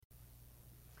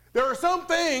There are some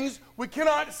things we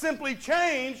cannot simply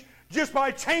change just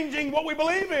by changing what we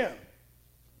believe in.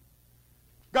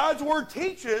 God's Word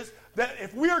teaches that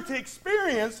if we are to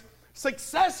experience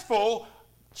successful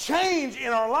change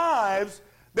in our lives,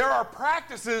 there are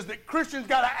practices that Christians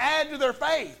got to add to their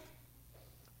faith.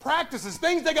 Practices,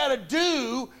 things they got to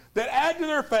do that add to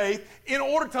their faith in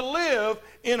order to live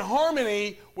in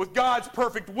harmony with God's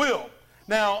perfect will.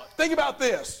 Now, think about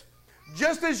this.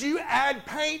 Just as you add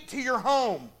paint to your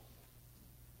home,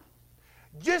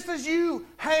 just as you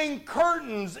hang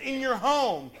curtains in your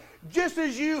home, just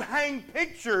as you hang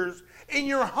pictures in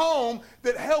your home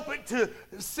that help it to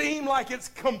seem like it's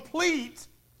complete,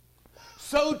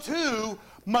 so too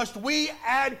must we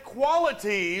add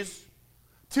qualities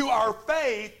to our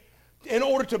faith in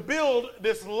order to build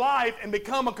this life and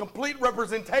become a complete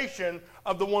representation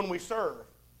of the one we serve.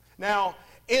 Now,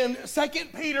 in 2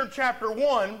 Peter chapter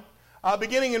 1,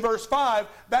 beginning in verse 5,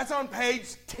 that's on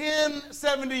page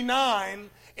 1079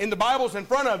 in the Bibles in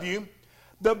front of you.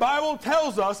 The Bible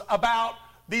tells us about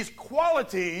these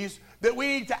qualities that we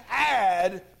need to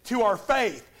add to our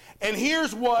faith. And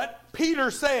here's what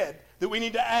Peter said that we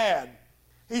need to add.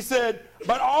 He said,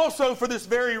 but also for this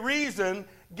very reason,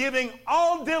 giving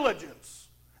all diligence.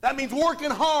 That means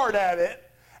working hard at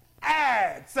it.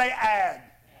 Add. Say add.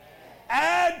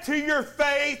 Add to your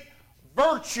faith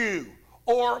virtue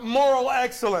or moral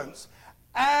excellence.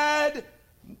 Add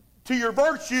to your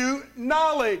virtue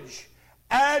knowledge.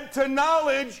 Add to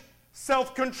knowledge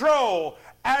self-control.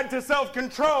 Add to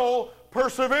self-control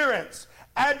perseverance.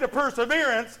 Add to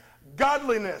perseverance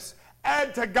godliness.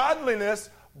 Add to godliness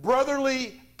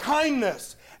brotherly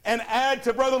kindness. And add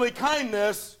to brotherly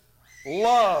kindness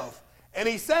love. And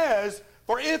he says,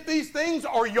 for if these things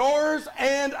are yours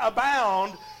and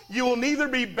abound, you will neither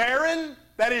be barren,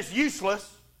 that is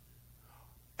useless,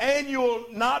 and you will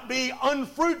not be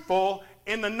unfruitful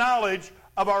in the knowledge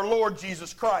of our Lord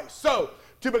Jesus Christ. So,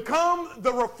 to become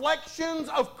the reflections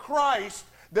of Christ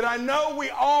that I know we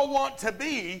all want to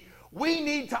be, we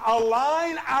need to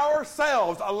align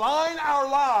ourselves, align our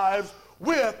lives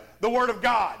with the Word of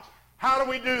God. How do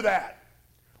we do that?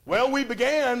 Well, we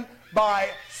began by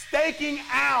staking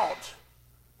out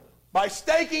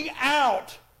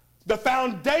the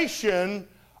foundation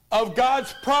of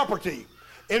God's property.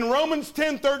 In Romans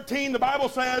 10:13, the Bible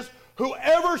says,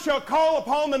 whoever shall call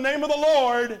upon the name of the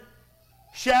Lord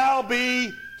shall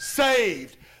be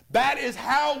saved. That is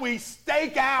how we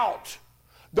stake out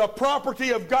the property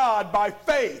of God by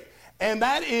faith. And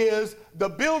that is the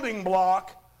building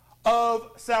block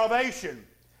of salvation.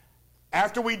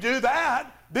 After we do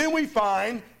that, then we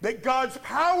find that God's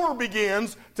power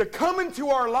begins to come into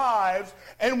our lives,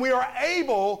 and we are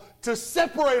able to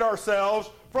separate ourselves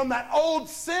from that old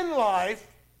sin life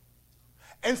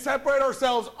and separate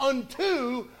ourselves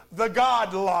unto the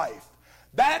God life.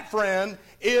 That, friend,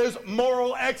 is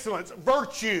moral excellence,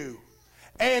 virtue,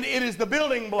 and it is the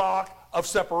building block of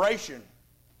separation.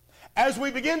 As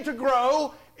we begin to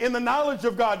grow in the knowledge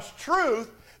of God's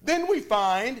truth, then we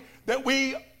find that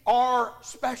we are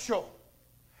special.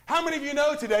 How many of you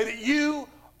know today that you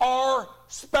are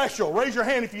special? Raise your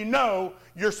hand if you know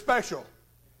you're special.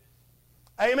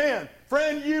 Amen.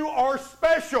 Friend, you are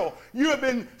special. You have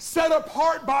been set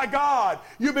apart by God.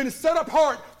 You've been set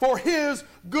apart for His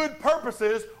good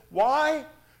purposes. Why?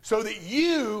 So that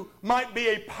you might be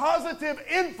a positive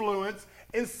influence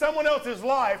in someone else's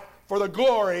life for the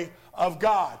glory of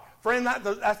God. Friend,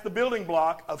 that's the building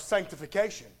block of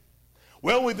sanctification.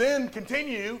 Well, we then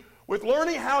continue with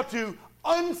learning how to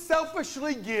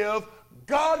unselfishly give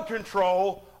God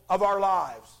control of our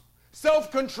lives.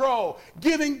 Self-control,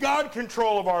 giving God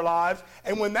control of our lives.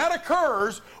 And when that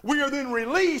occurs, we are then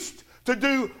released to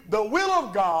do the will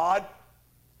of God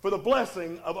for the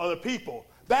blessing of other people.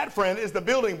 That, friend, is the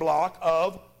building block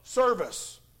of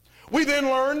service. We then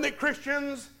learn that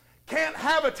Christians can't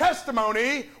have a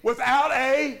testimony without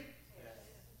a...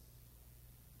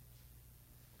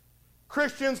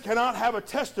 Christians cannot have a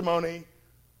testimony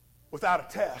without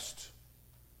a test.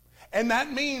 And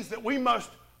that means that we must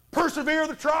persevere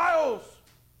the trials.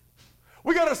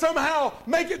 We got to somehow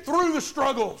make it through the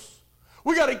struggles.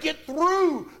 We got to get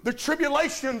through the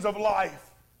tribulations of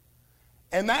life.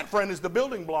 And that, friend, is the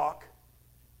building block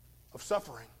of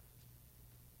suffering.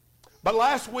 But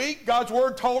last week, God's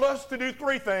Word told us to do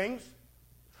three things.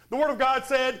 The Word of God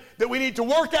said that we need to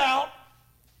work out,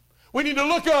 we need to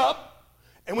look up,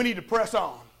 and we need to press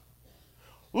on.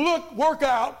 Work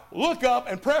out, look up,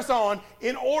 and press on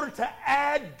in order to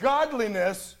add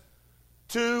godliness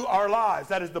to our lives.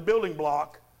 That is the building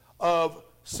block of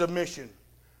submission.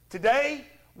 Today,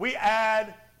 we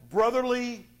add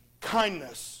brotherly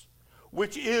kindness.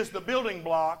 which is the building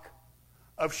block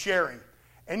of sharing.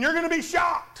 And you're going to be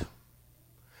shocked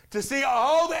to see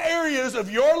all the areas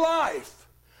of your life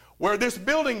where this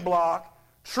building block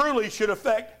truly should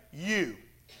affect you.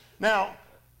 Now,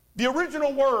 the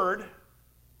original word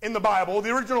in the Bible,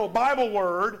 the original Bible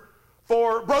word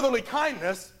for brotherly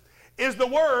kindness is the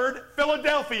word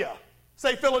Philadelphia.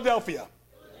 Say Philadelphia.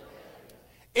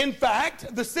 In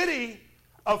fact, the city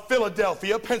of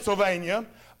Philadelphia, Pennsylvania,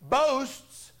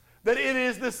 boasts that it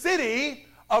is the city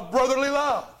of brotherly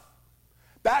love.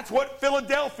 That's what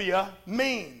Philadelphia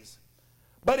means.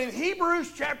 But in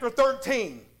Hebrews chapter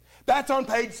 13, that's on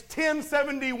page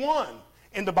 1071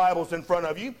 in the Bibles in front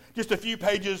of you, just a few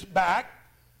pages back.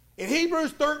 In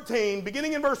Hebrews 13,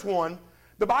 beginning in verse 1,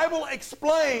 the Bible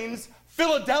explains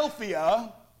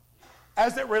Philadelphia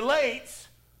as it relates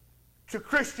to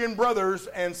Christian brothers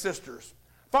and sisters.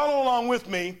 Follow along with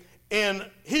me in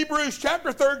Hebrews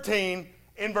chapter 13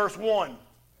 in verse 1.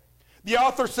 The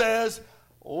author says,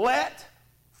 "Let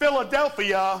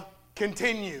Philadelphia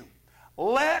continue.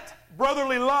 Let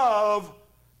brotherly love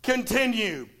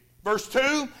continue." Verse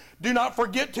 2, "Do not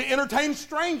forget to entertain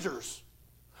strangers,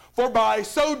 for by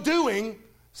so doing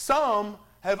some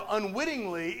have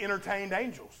unwittingly entertained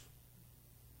angels."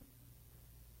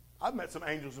 I've met some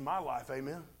angels in my life,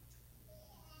 amen.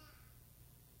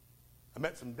 I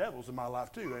met some devils in my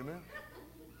life too, amen.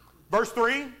 Verse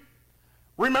 3,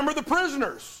 "Remember the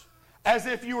prisoners, as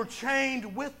if you were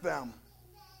chained with them,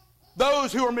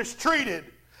 those who are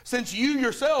mistreated, since you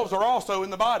yourselves are also in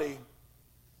the body."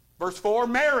 Verse 4,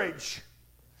 "Marriage.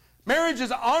 Marriage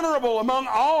is honorable among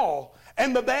all,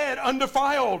 and the bed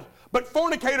undefiled, but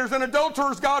fornicators and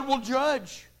adulterers God will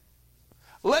judge.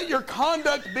 Let your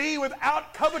conduct be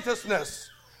without covetousness.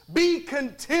 Be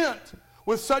content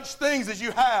with such things as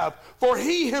you have, for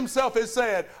he himself has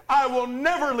said, I will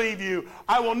never leave you,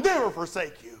 I will never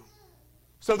forsake you,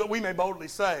 so that we may boldly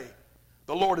say,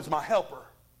 the Lord is my helper.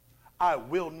 I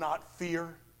will not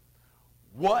fear.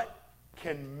 What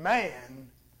can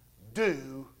man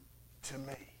do to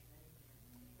me?"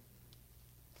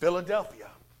 Philadelphia.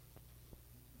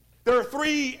 There are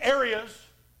three areas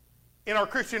in our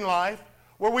Christian life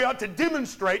where we ought to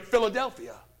demonstrate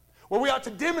Philadelphia, where we ought to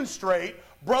demonstrate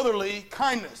brotherly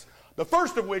kindness. The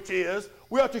first of which is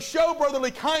we ought to show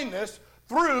brotherly kindness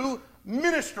through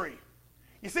ministry.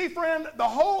 You see, friend, the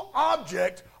whole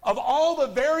object of all the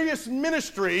various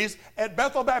ministries at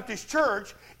Bethel Baptist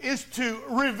Church is to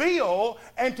reveal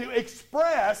and to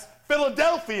express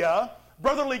Philadelphia,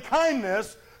 brotherly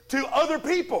kindness, to other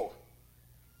people.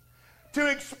 To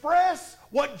express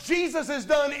what Jesus has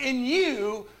done in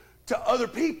you to other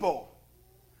people.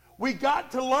 We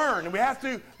got to learn, and we have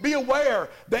to be aware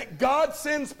that God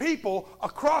sends people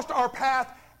across our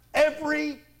path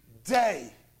every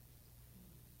day.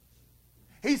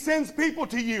 He sends people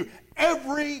to you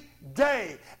every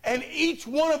day. And each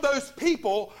one of those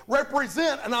people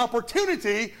represent an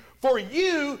opportunity for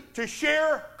you to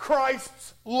share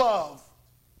Christ's love.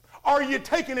 Are you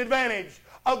taking advantage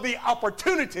of the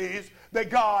opportunities that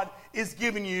God is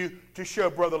giving you to show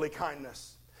brotherly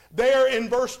kindness? There in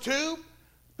verse 2,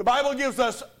 the Bible gives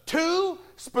us two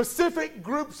specific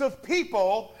groups of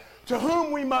people to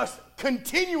whom we must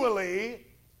continually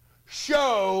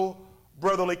show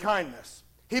brotherly kindness.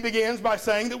 He begins by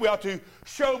saying that we ought to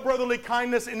show brotherly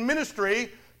kindness in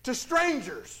ministry to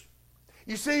strangers.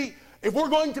 You see, if we're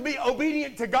going to be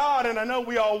obedient to God, and I know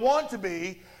we all want to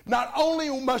be, not only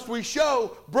must we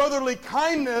show brotherly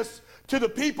kindness to the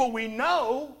people we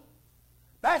know,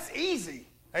 that's easy,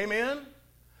 amen?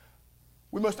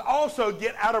 We must also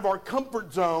get out of our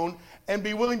comfort zone and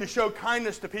be willing to show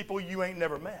kindness to people you ain't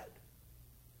never met.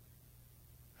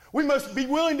 We must be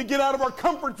willing to get out of our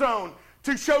comfort zone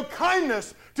to show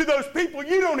kindness to those people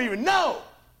you don't even know.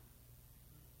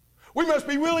 We must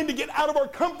be willing to get out of our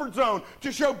comfort zone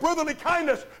to show brotherly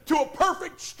kindness to a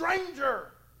perfect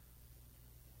stranger.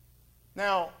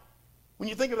 Now, when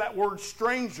you think of that word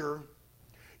stranger,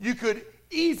 you could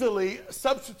easily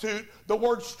substitute the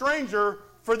word stranger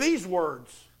for these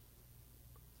words: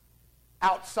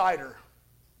 outsider.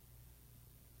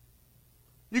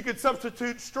 You could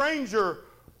substitute stranger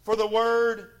for the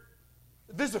word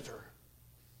visitor.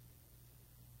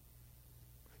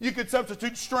 You could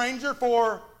substitute stranger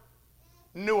for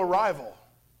new arrival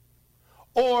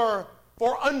or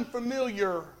for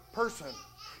unfamiliar person.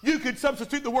 You could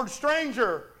substitute the word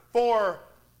stranger for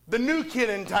the new kid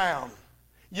in town.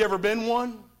 You ever been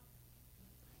one?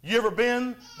 You ever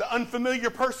been the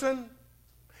unfamiliar person?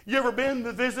 You ever been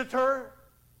the visitor?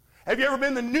 Have you ever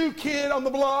been the new kid on the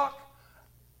block?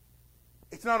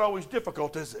 It's not always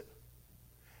difficult, is it?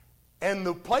 And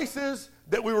the places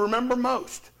that we remember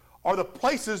most are the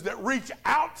places that reach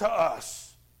out to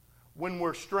us when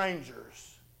we're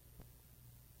strangers.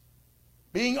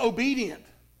 Being obedient.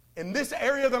 In this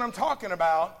area that I'm talking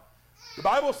about, the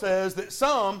Bible says that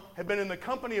some have been in the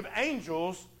company of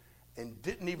angels and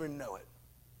didn't even know it.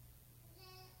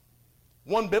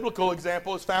 One biblical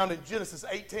example is found in Genesis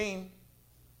 18.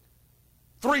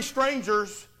 3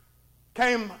 strangers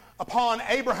came upon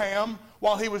Abraham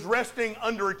while he was resting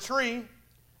under a tree.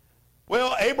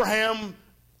 Well, Abraham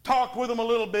talked with them a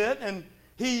little bit, and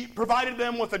he provided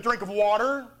them with a drink of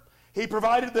water. He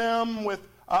provided them with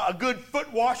a good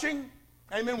foot washing.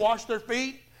 Amen, washed their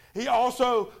feet. He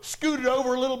also scooted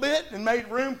over a little bit and made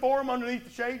room for them underneath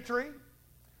the shade tree.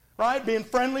 Right? Being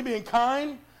friendly, being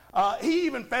kind. He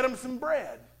even fed them some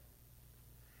bread.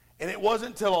 And it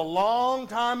wasn't until a long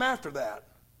time after that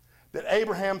that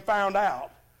Abraham found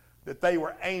out that they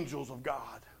were angels of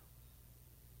God.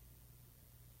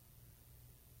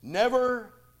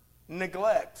 Never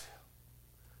neglect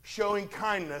showing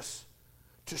kindness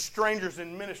to strangers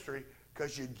in ministry,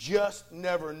 because you just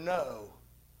never know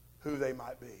who they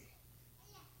might be.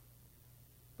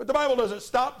 But the Bible doesn't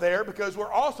stop there, because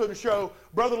we're also to show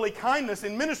brotherly kindness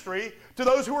in ministry to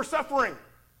those who are suffering.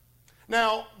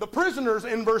 Now, the prisoners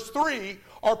in verse 3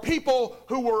 are people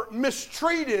who were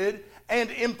mistreated and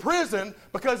imprisoned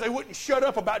because they wouldn't shut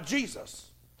up about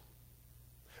Jesus.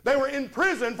 They were in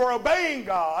prison for obeying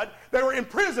God. They were in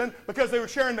prison because they were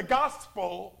sharing the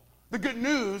gospel, the good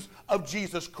news of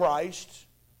Jesus Christ.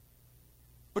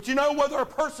 But you know, whether a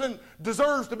person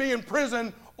deserves to be in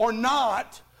prison or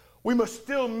not, we must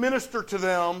still minister to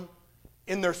them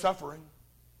in their suffering.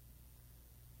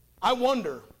 I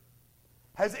wonder,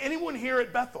 has anyone here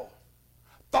at Bethel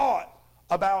thought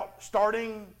about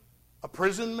starting a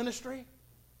prison ministry?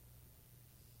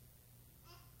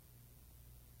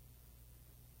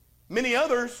 Many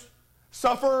others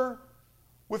suffer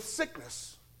with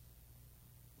sickness,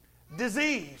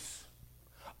 disease,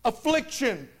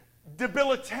 affliction,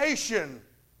 debilitation.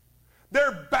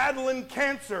 They're battling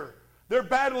cancer. They're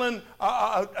battling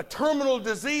a terminal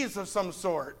disease of some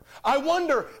sort. I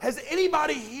wonder, has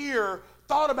anybody here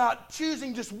thought about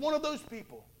choosing just one of those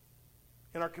people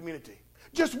in our community?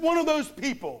 Just one of those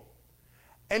people,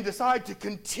 and decide to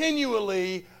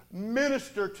continually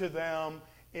minister to them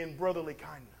in brotherly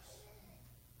kindness.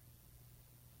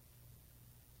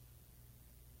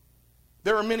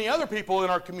 There are many other people in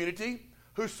our community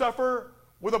who suffer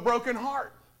with a broken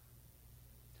heart.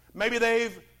 Maybe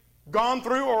they've gone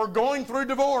through or are going through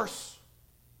divorce.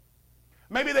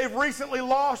 Maybe they've recently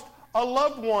lost a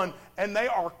loved one and they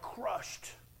are crushed.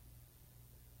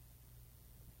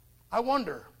 I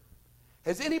wonder,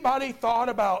 has anybody thought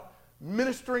about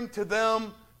ministering to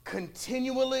them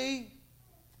continually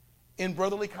in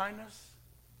brotherly kindness?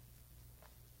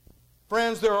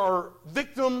 Friends, there are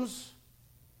victims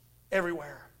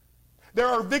everywhere. There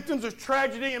are victims of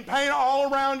tragedy and pain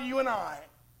all around you and I.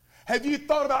 Have you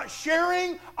thought about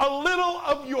sharing a little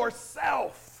of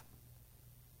yourself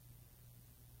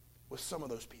with some of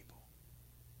those people?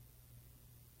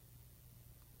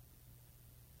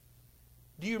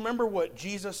 Do you remember what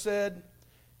Jesus said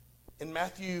in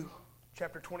Matthew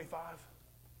chapter 25?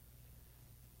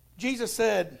 Jesus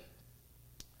said,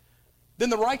 "Then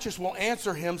the righteous will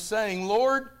answer him, saying,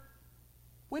 Lord,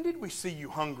 when did we see you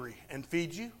hungry and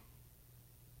feed you?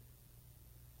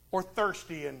 Or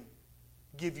thirsty and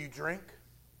give you drink?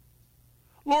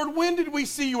 Lord, when did we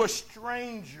see you a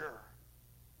stranger,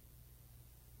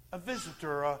 a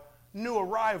visitor, a new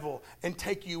arrival, and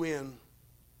take you in?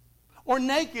 Or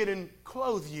naked and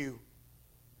clothe you?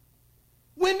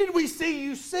 When did we see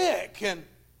you sick? And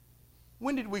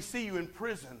when did we see you in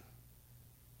prison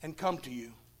and come to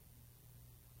you?"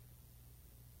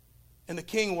 And the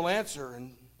king will answer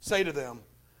and say to them,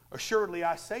 "Assuredly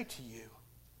I say to you,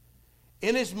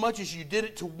 inasmuch as you did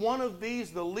it to one of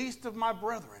these, the least of my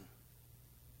brethren,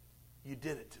 you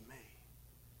did it to me."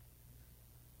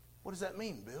 What does that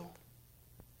mean, Bill?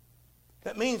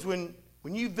 That means when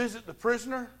you visit the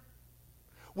prisoner,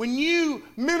 when you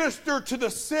minister to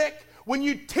the sick, when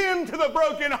you tend to the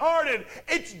brokenhearted,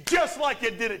 it's just like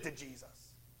you did it to Jesus.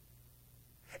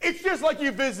 It's just like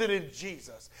you visited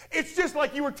Jesus. It's just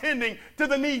like you were tending to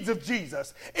the needs of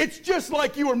Jesus. It's just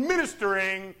like you were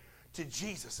ministering to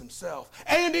Jesus himself.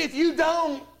 And if you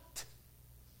don't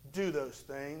do those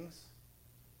things,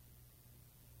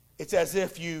 it's as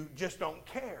if you just don't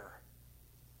care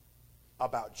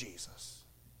about Jesus.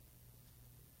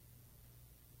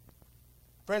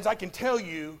 Friends, I can tell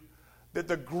you that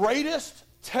the greatest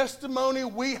testimony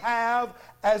we have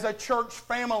as a church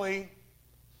family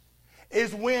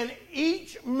is when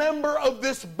each member of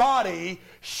this body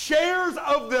shares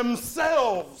of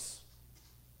themselves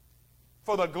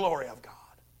for the glory of God.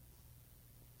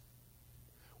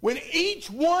 When each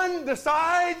one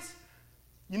decides,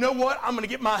 you know what, I'm going to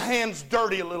get my hands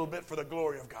dirty a little bit for the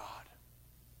glory of God.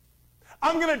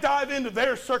 I'm going to dive into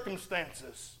their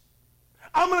circumstances.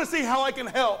 I'm going to see how I can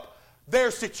help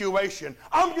their situation.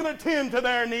 I'm going to tend to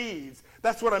their needs.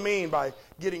 That's what I mean by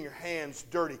getting your hands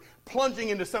dirty, plunging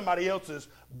into somebody else's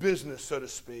business, so to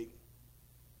speak.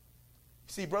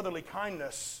 See, brotherly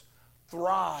kindness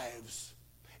thrives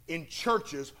in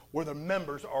churches where the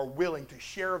members are willing to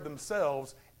share of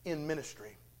themselves in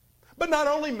ministry. But not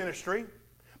only ministry,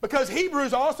 because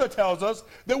Hebrews also tells us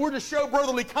that we're to show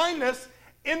brotherly kindness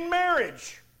in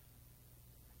marriage.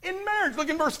 In marriage, look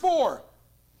in verse 4.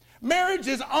 Marriage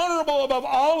is honorable above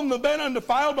all, and the men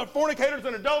undefiled, but fornicators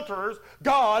and adulterers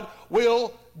God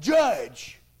will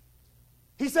judge.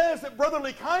 He says that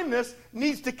brotherly kindness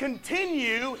needs to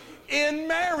continue in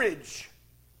marriage.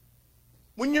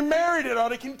 When you're married, it ought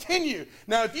to continue.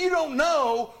 Now, if you don't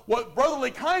know what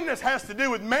brotherly kindness has to do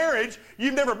with marriage,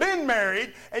 you've never been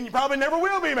married, and you probably never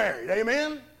will be married.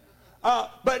 Amen?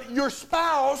 But your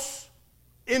spouse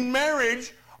in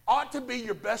marriage ought to be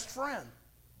your best friend.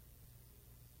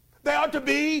 They ought to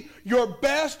be your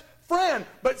best friend.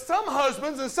 But some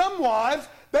husbands and some wives,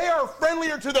 they are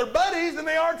friendlier to their buddies than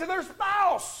they are to their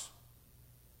spouse.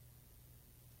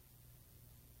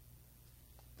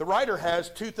 The writer has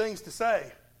two things to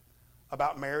say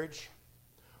about marriage.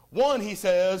 One, he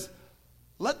says,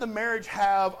 let the marriage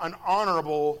have an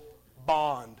honorable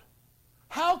bond.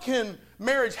 How can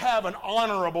marriage have an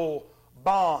honorable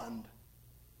bond?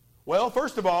 Well,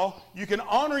 first of all, you can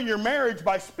honor your marriage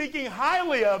by speaking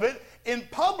highly of it in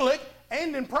public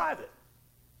and in private.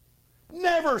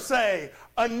 Never say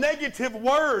a negative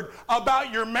word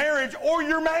about your marriage or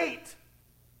your mate.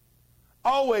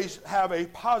 Always have a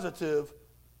positive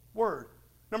word.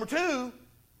 Number two,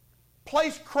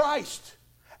 place Christ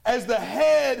as the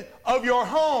head of your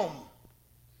home.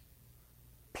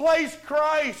 Place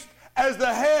Christ as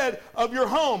the head of your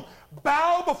home.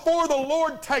 Bow before the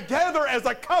Lord together as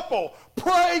a couple.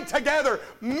 Pray together.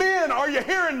 Men, are you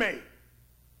hearing me?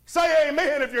 Say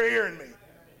amen if you're hearing me.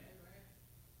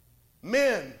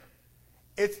 Men,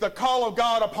 it's the call of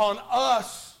God upon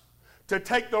us to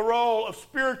take the role of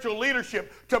spiritual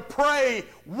leadership, to pray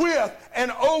with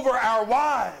and over our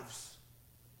wives.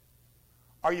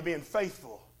 Are you being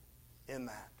faithful in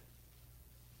that?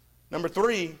 Number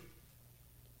three,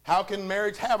 how can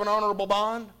marriage have an honorable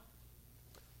bond?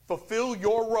 Fulfill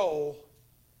your role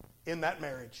in that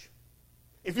marriage.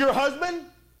 If you're a husband,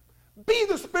 be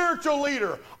the spiritual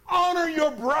leader. Honor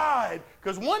your bride,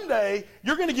 because one day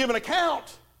you're going to give an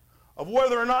account of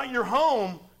whether or not your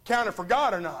home counted for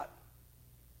God or not.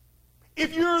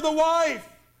 If you're the wife,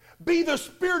 be the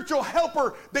spiritual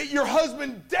helper that your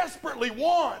husband desperately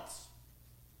wants.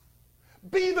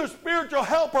 Be the spiritual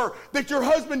helper that your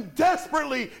husband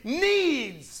desperately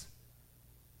needs.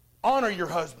 Honor your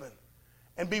husband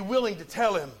and be willing to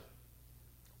tell him,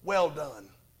 well done,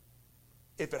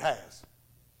 if it has.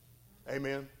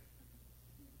 Amen.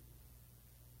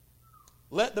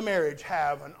 Let the marriage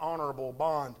have an honorable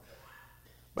bond.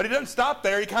 But he doesn't stop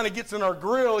there. He kind of gets in our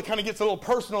grill. He kind of gets a little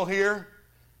personal here.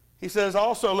 He says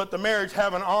also, let the marriage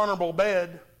have an honorable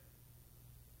bed.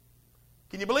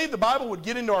 Can you believe the Bible would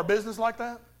get into our business like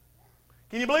that?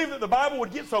 Can you believe that the Bible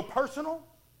would get so personal?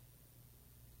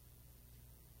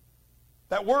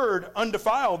 That word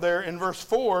undefiled there in verse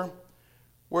 4,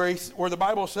 where the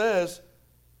Bible says,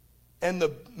 and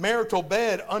the marital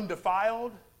bed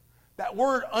undefiled. That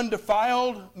word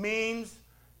undefiled means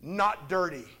not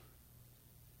dirty.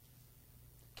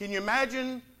 Can you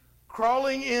imagine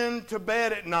crawling into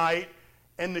bed at night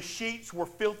and the sheets were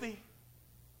filthy?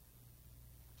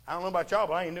 I don't know about y'all,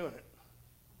 but I ain't doing it.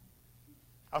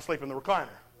 I'll sleep in the recliner.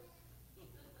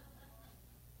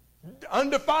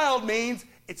 Undefiled means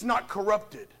it's not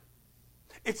corrupted.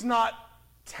 It's not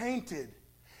tainted.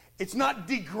 It's not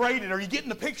degraded. Are you getting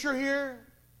the picture here?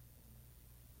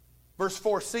 Verse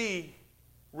 4c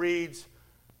reads,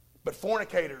 but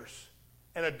fornicators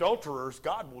and adulterers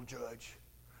God will judge.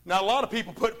 Now, a lot of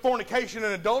people put fornication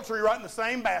and adultery right in the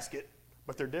same basket,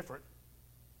 but they're different.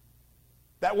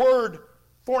 That word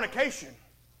fornication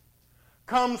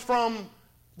comes from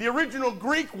the original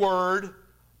Greek word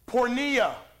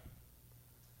porneia.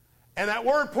 And that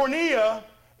word porneia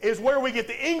is where we get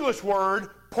the English word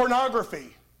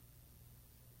pornography.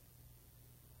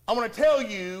 I want to tell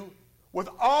you with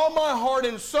all my heart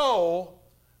and soul,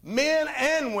 men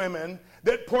and women,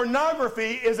 that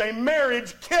pornography is a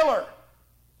marriage killer.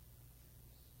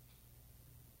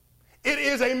 It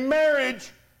is a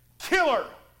marriage killer.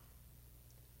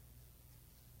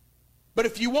 But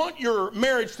if you want your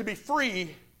marriage to be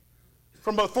free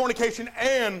from both fornication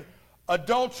and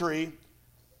adultery,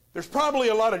 there's probably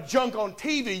a lot of junk on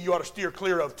TV you ought to steer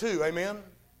clear of too. Amen?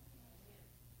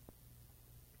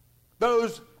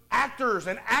 Those actors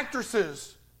and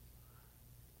actresses,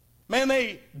 man,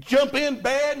 they jump in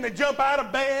bed and they jump out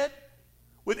of bed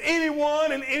with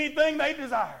anyone and anything they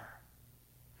desire.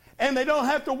 And they don't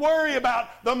have to worry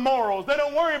about the morals. They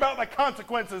don't worry about the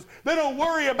consequences. They don't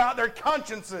worry about their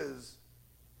consciences.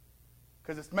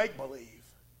 Because it's make-believe.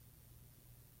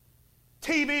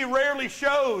 TV rarely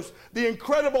shows the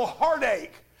incredible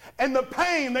heartache and the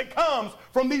pain that comes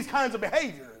from these kinds of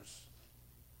behaviors.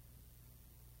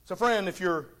 So friend, if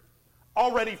you're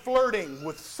already flirting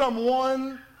with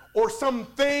someone or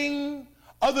something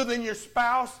other than your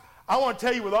spouse, I want to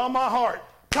tell you with all my heart,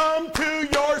 come to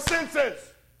your senses.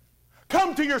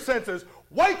 Come to your senses.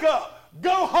 Wake up.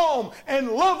 Go home and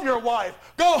love your wife.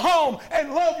 Go home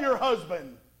and love your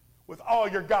husband with all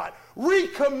you got.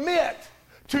 Recommit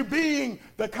to being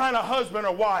the kind of husband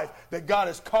or wife that God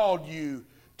has called you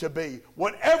to be.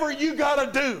 Whatever you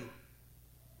got to do,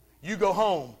 you go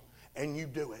home and you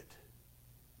do it.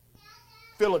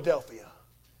 Philadelphia.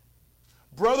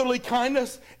 Brotherly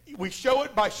kindness, we show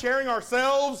it by sharing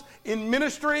ourselves in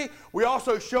ministry. We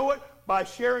also show it by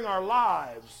sharing our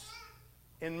lives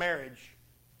in marriage.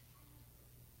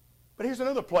 But here's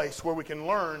another place where we can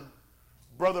learn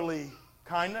brotherly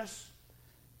kindness.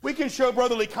 We can show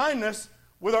brotherly kindness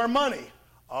with our money.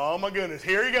 Oh my goodness,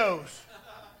 here he goes.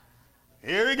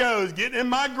 Here he goes, getting in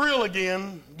my grill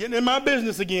again, getting in my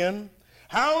business again.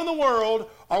 How in the world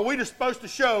are we just supposed to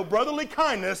show brotherly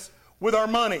kindness with our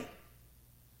money?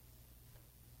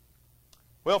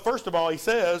 Well, first of all, he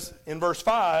says in verse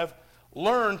 5,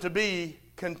 learn to be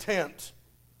content.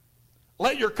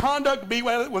 Let your conduct be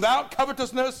without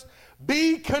covetousness.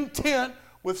 Be content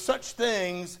with such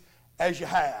things as you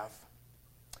have.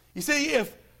 You see,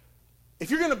 if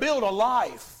you're going to build a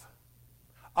life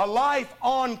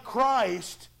on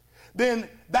Christ, then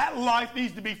that life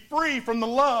needs to be free from the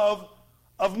love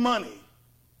of money.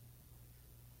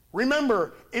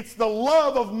 Remember, it's the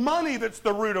love of money that's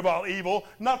the root of all evil,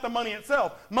 not the money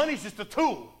itself. Money's just a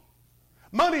tool.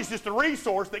 Money's just a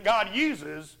resource that God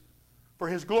uses for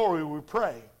his glory, we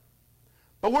pray.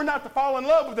 But we're not to fall in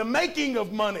love with the making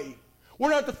of money.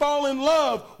 We're not to fall in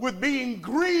love with being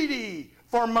greedy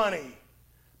for money.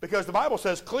 Because the Bible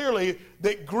says clearly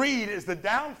that greed is the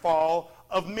downfall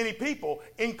of many people,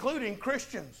 including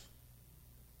Christians.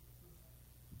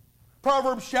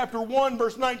 Proverbs chapter 1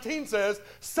 verse 19 says,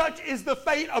 such is the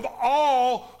fate of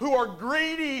all who are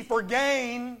greedy for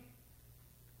gain.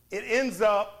 It ends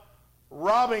up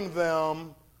robbing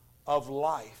them of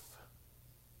life.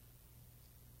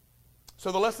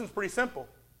 So the lesson's pretty simple.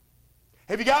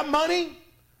 Have you got money?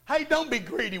 Hey, don't be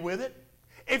greedy with it.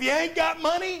 If you ain't got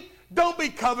money, don't be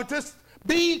covetous.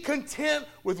 Be content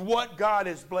with what God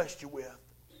has blessed you with.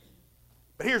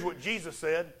 But here's what Jesus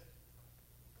said.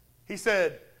 He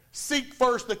said, seek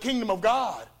first the kingdom of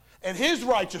God and his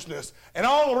righteousness, and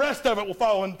all the rest of it will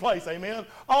fall in place. Amen?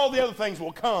 All the other things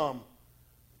will come.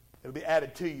 It'll be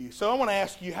added to you. So I want to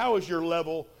ask you, how is your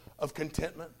level of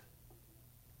contentment?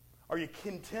 Are you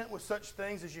content with such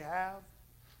things as you have?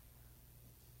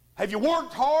 Have you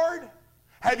worked hard?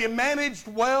 Have you managed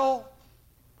well?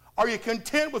 Are you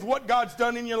content with what God's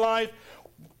done in your life?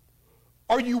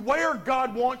 Are you where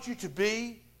God wants you to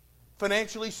be,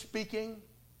 financially speaking?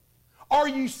 Are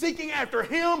you seeking after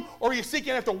him, or are you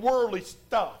seeking after worldly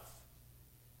stuff?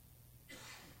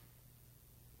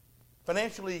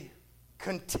 Financially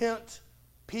content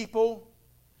people,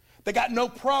 they got no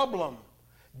problem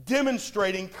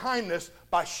demonstrating kindness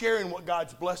by sharing what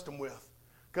God's blessed them with,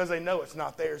 because they know it's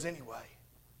not theirs anyway.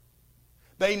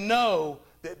 They know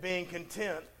that being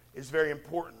content is very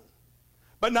important.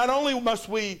 But not only must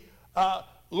we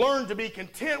learn to be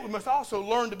content, we must also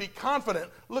learn to be confident.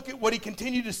 Look at what he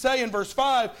continued to say in verse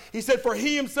 5. He said, for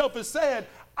he himself has said,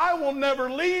 I will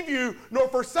never leave you nor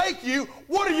forsake you.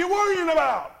 What are you worrying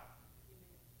about?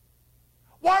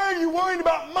 Why are you worrying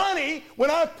about money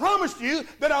when I promised you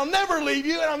that I'll never leave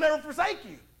you and I'll never forsake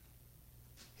you?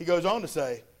 He goes on to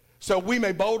say, so we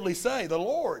may boldly say, the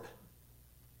Lord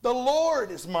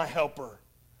is my helper.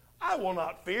 I will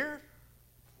not fear.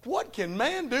 What can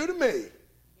man do to me?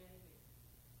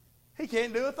 He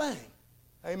can't do a thing.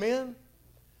 Amen?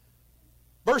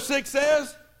 Verse 6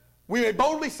 says, we may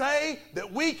boldly say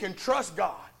that we can trust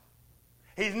God.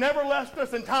 He's never left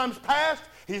us in times past.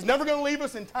 He's never going to leave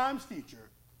us in times future.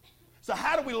 So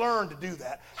how do we learn to do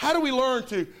that? How do we learn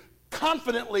to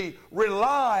confidently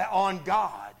rely on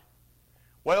God?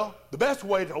 Well, the best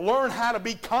way to learn how to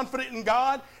be confident in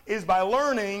God is by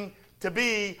learning to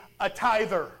be a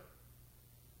tither.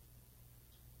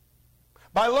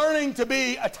 By learning to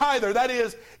be a tither, that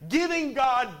is, giving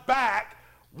God back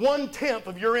 1/10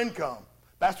 of your income.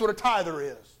 That's what a tither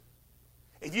is.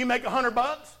 If you make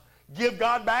 $100, give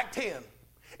God back 10.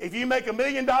 If you make $1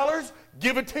 million,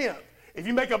 give a 10th. If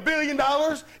you make $1 billion,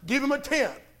 give him a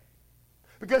 10th.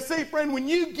 Because see, friend, when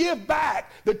you give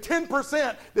back the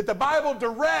 10% that the Bible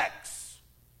directs,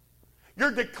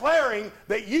 you're declaring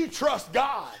that you trust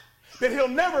God, that he'll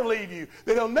never leave you,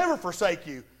 that he'll never forsake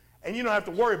you, and you don't have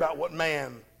to worry about what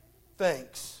man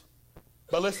thinks.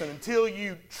 But listen, until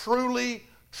you truly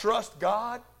trust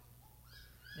God,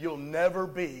 you'll never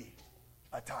be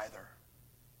a tither.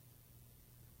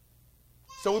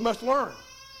 So we must learn.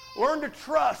 Learn to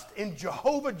trust in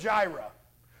Jehovah Jireh.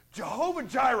 Jehovah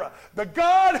Jireh, the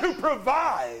God who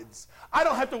provides. I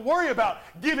don't have to worry about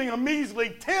giving a measly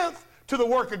 10th to the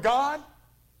work of God,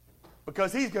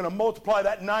 because he's going to multiply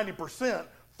that 90%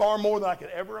 far more than I could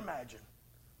ever imagine.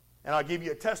 And I'll give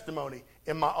you a testimony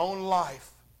in my own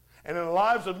life and in the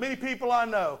lives of many people I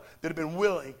know that have been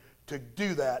willing to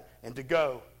do that and to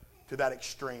go to that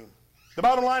extreme. The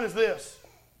bottom line is this: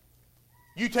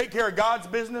 you take care of God's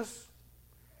business,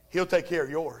 he'll take care of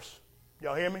yours.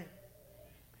 Y'all hear me?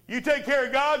 You take care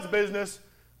of God's business,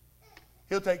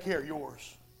 he'll take care of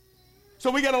yours. So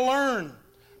we got to learn.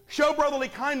 Show brotherly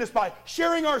kindness by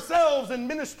sharing ourselves in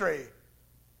ministry,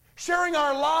 sharing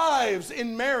our lives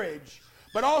in marriage,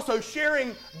 but also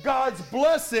sharing God's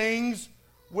blessings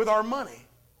with our money.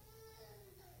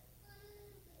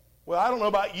 Well, I don't know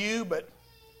about you, but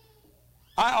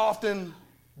I often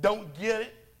don't get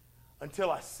it until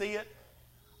I see it.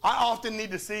 I often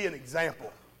need to see an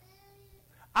example.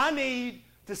 I need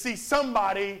to see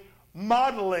somebody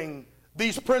modeling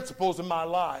these principles in my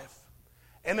life.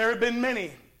 And there have been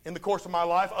many in the course of my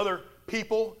life, other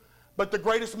people, but the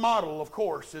greatest model, of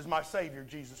course, is my Savior,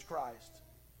 Jesus Christ.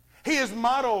 He has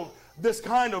modeled this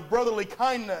kind of brotherly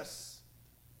kindness,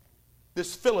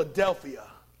 this Philadelphia.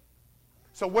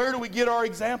 So where do we get our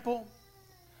example?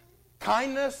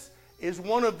 Kindness is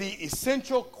one of the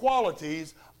essential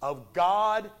qualities of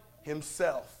God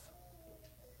himself.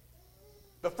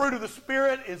 The fruit of the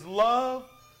Spirit is love,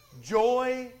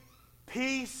 joy,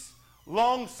 peace,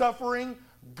 long-suffering,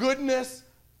 goodness,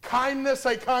 kindness,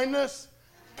 say kindness,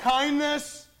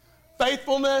 kindness,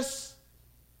 faithfulness,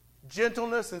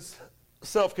 gentleness, and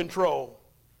self-control.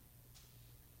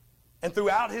 And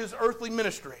throughout his earthly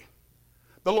ministry,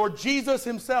 the Lord Jesus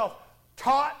himself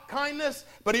taught kindness,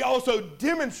 but he also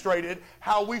demonstrated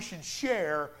how we should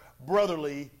share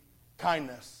brotherly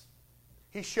kindness.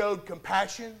 He showed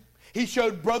compassion. He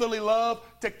showed brotherly love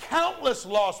to countless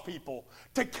lost people,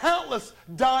 to countless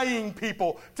dying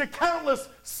people, to countless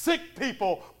sick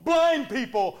people, blind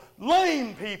people,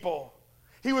 lame people.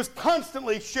 He was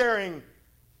constantly sharing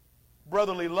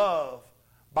brotherly love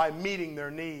by meeting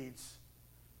their needs.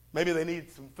 Maybe they needed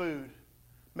some food.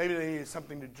 Maybe they needed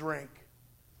something to drink.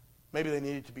 Maybe they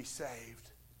needed to be saved.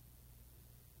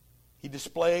 He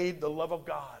displayed the love of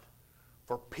God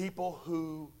for people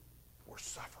who were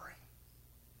suffering.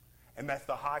 And that's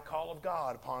the high call of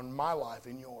God upon my life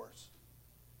and yours.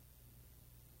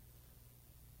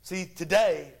 See,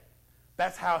 today,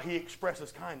 that's how he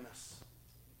expresses kindness.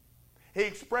 He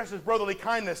expresses brotherly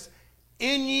kindness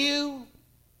in you,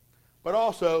 but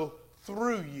also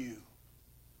through you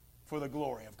for the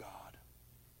glory of God.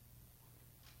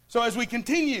 So as we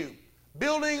continue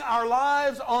building our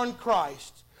lives on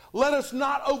Christ, let us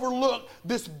not overlook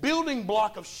this building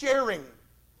block of sharing.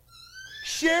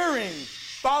 Sharing,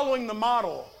 following the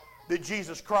model that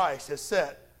Jesus Christ has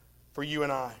set for you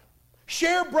and I.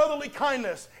 Share brotherly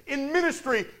kindness in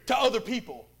ministry to other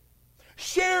people.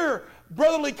 Share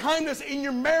brotherly kindness in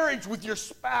your marriage with your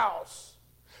spouse.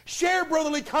 Share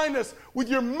brotherly kindness with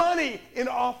your money in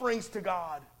offerings to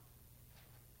God.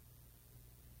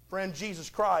 Friend, Jesus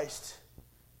Christ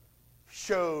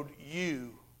showed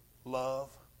you love.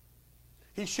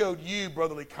 He showed you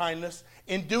brotherly kindness.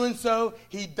 In doing so,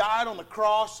 he died on the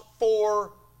cross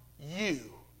for you.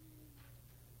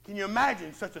 Can you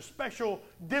imagine such a special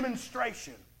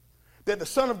demonstration that the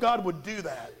Son of God would do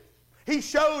that? He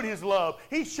showed his love.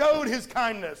 He showed his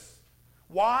kindness.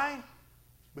 Why?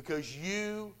 Because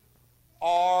you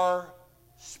are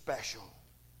special.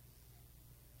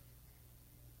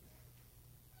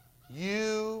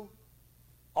 You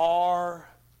are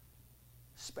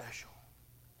special.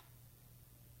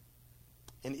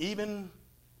 And even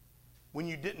when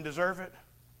you didn't deserve it,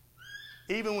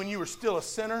 even when you were still a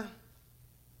sinner,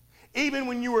 even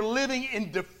when you were living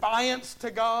in defiance to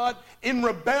God, in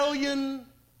rebellion,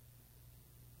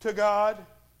 to God.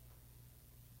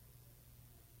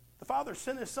 The Father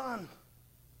sent His Son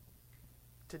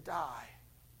to die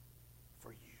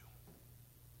for you.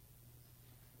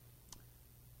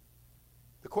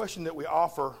 The question that we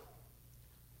offer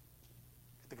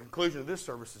at the conclusion of this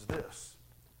service is this: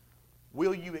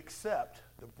 will you accept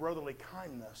the brotherly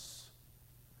kindness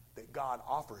that God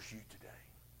offers you today?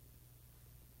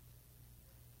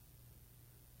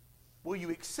 Will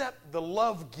you accept the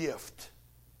love gift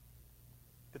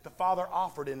that the Father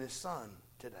offered in His Son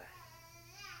today?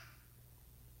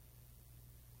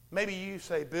 Maybe you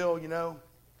say, Bill,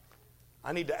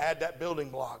 I need to add that building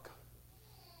block.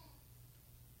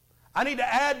 I need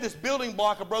to add this building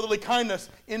block of brotherly kindness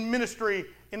in ministry,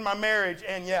 in my marriage,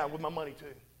 and with my money too.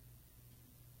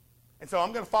 And so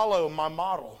I'm going to follow my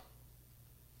model,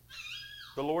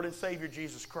 the Lord and Savior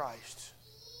Jesus Christ.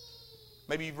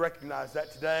 Maybe you've recognized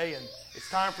that today, and it's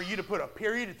time for you to put a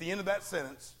period at the end of that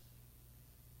sentence.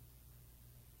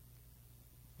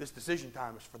 This decision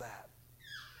time is for that.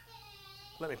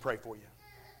 Let me pray for you.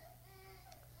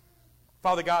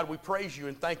 Father God, we praise you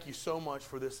and thank you so much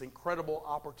for this incredible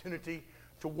opportunity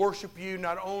to worship you,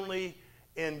 not only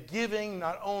in giving,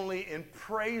 not only in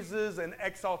praises and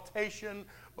exaltation,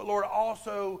 but Lord,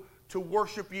 also to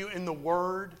worship you in the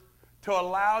Word, to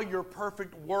allow your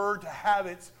perfect Word to have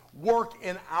its work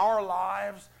in our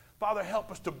lives. Father,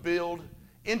 help us to build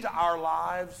into our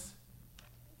lives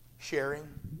sharing.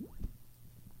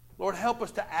 Lord, help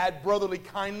us to add brotherly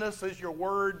kindness as your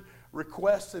Word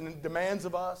requests and demands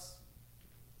of us.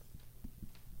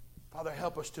 Father,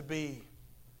 help us to be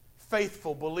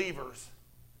faithful believers,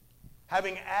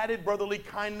 having added brotherly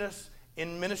kindness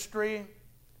in ministry,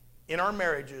 in our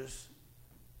marriages,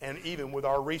 and even with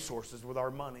our resources, with our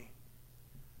money.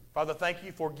 Father, thank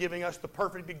you for giving us the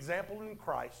perfect example in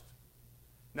Christ.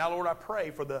 Now, Lord, I pray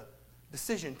for the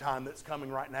decision time that's coming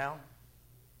right now.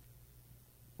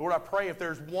 Lord, I pray if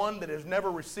there's one that has never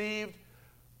received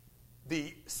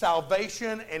the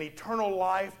salvation and eternal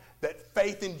life that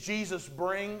faith in Jesus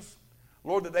brings,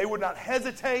 Lord, that they would not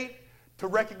hesitate to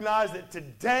recognize that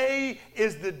today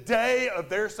is the day of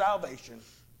their salvation.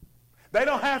 They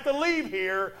don't have to leave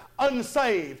here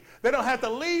unsaved. They don't have to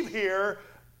leave here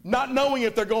not knowing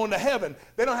if they're going to heaven.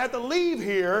 They don't have to leave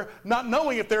here not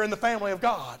knowing if they're in the family of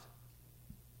God.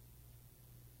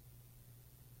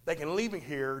 They can leave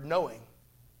here knowing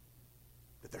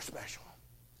that they're special.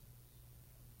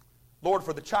 Lord,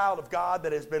 for the child of God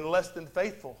that has been less than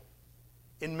faithful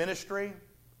in ministry,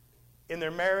 in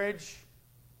their marriage,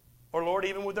 or Lord,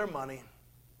 even with their money,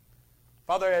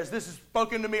 Father, as this has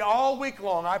spoken to me all week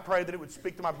long, I pray that it would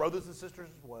speak to my brothers and sisters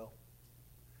as well.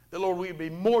 That, Lord, we would be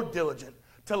more diligent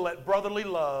to let brotherly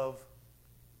love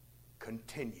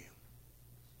continue.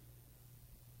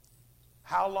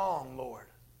 How long, Lord,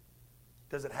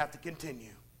 does it have to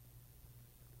continue?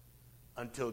 Until